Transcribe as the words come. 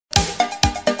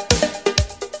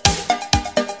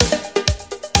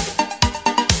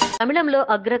తమిళంలో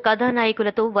అగ్ర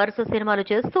కథానాయకులతో వరుస సినిమాలు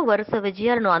చేస్తూ వరుస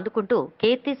విజయాలను అందుకుంటూ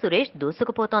కీర్తి సురేష్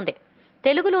దూసుకుపోతోంది.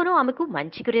 తెలుగులోనూ ఆమెకు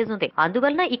మంచి క్రేజ్ ఉంది.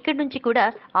 అందువలన ఇక్కడి నుంచి కూడా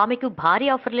ఆమెకు భారీ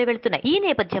ఆఫర్లే వెళ్తున్నాయి. ఈ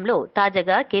నేపథ్యంలో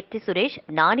తాజాగా కీర్తి సురేష్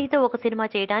నానితో ఒక సినిమా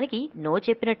చేయడానికి నో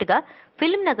చెప్పినట్టుగా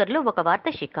ఫిల్మ్ నగర్ లో ఒక వార్త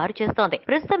షికారు చేస్తోంది.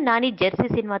 ప్రస్తుతం నాని జెర్సీ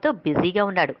సినిమాతో బిజీగా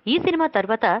ఉన్నాడు. ఈ సినిమా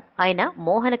తర్వాత ఆయన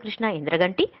మోహన కృష్ణ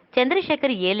ఇంద్రగంటి,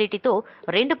 చంద్రశేఖర్ ఏలేటితో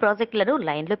 2 ప్రాజెక్టులను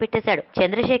లైన్ లో పెట్టేశాడు.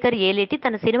 చంద్రశేఖర్ ఏలేటి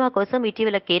తన సినిమా కోసం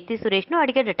ఇటీవల కీర్తి సురేష్ ను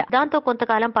అడిగాడట. దాంతో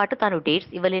కొంతకాలం పాటు తాను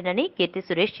డేట్స్ ఇవ్వలేనని కీర్తి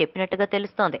సురేష్ చెప్పినట్టుగా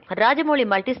తెలుస్తోంది. రాజమౌళి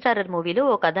మల్టీస్టారర్ మూవీలో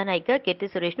ఓ కథానాయిక కీర్తి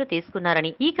సురేష్ ను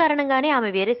తీసుకున్నారని, ఈ కారణంగానే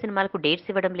ఆమె వేరే సినిమాలకు డేట్స్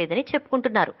ఇవ్వడం లేదని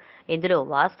చెప్పుకుంటున్నారు. ఇందులో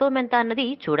వాస్తవం ఎంత అన్నది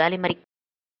చూడాలి మరి.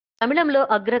 తమిళంలో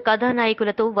అగ్ర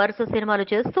కథానాయకులతో వరుస సినిమాలు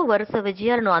చేస్తూ వరుస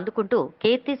విజయాలను అందుకుంటూ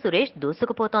కీర్తి సురేష్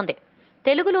దూసుకుపోతోంది.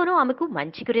 తెలుగులోనూ ఆమెకు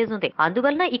మంచి క్రేజ్ ఉంది.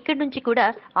 అందువలన ఇక్కడి నుంచి కూడా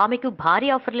ఆమెకు భారీ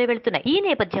ఆఫర్లే వెళ్తున్నాయి. ఈ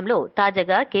నేపథ్యంలో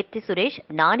తాజాగా కీర్తి సురేష్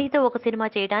నానితో ఒక సినిమా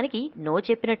చేయడానికి నో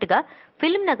చెప్పినట్టుగా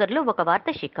ఫిల్మ్ నగర్ లో ఒక వార్త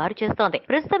షికారు చేస్తోంది.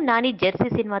 ప్రస్తుతం నాని జెర్సీ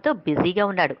సినిమాతో బిజీగా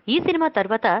ఉన్నాడు. ఈ సినిమా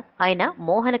తర్వాత ఆయన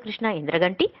మోహన కృష్ణ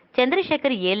ఇంద్రగంటి,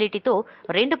 చంద్రశేఖర్ ఏలేటితో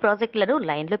 2 ప్రాజెక్టులను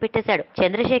లైన్ లో పెట్టేశాడు.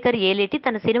 చంద్రశేఖర్ ఏలేటి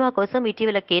తన సినిమా కోసం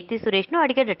ఇటీవల కీర్తి సురేష్ ను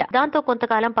అడిగాడట. దాంతో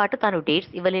కొంతకాలం పాటు తాను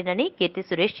డేట్స్ ఇవ్వలేనని కీర్తి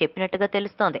సురేష్ చెప్పినట్టుగా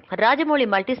తెలుస్తోంది. రాజమౌళి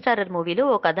మల్టీస్టారర్ మూవీలో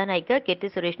ఓ కథానాయిక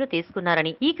కీర్తి సురేష్ ను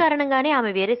తీసుకున్నారని, ఈ కారణంగానే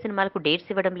ఆమె వేరే సినిమాలకు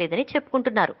డేట్స్ ఇవ్వడం లేదని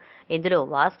చెప్పుకుంటున్నారు. ఇందులో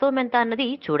వాస్తవం ఎంత అన్నది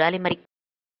చూడాలి మరి.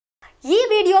 ఈ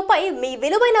వీడియోపై మీ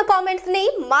విలువైన కామెంట్స్ ని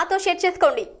మాతో షేర్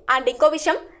చేసుకోండి. అండ్ ఇంకో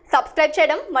విషయం, సబ్స్క్రైబ్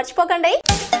చేయడం మర్చిపోకండి.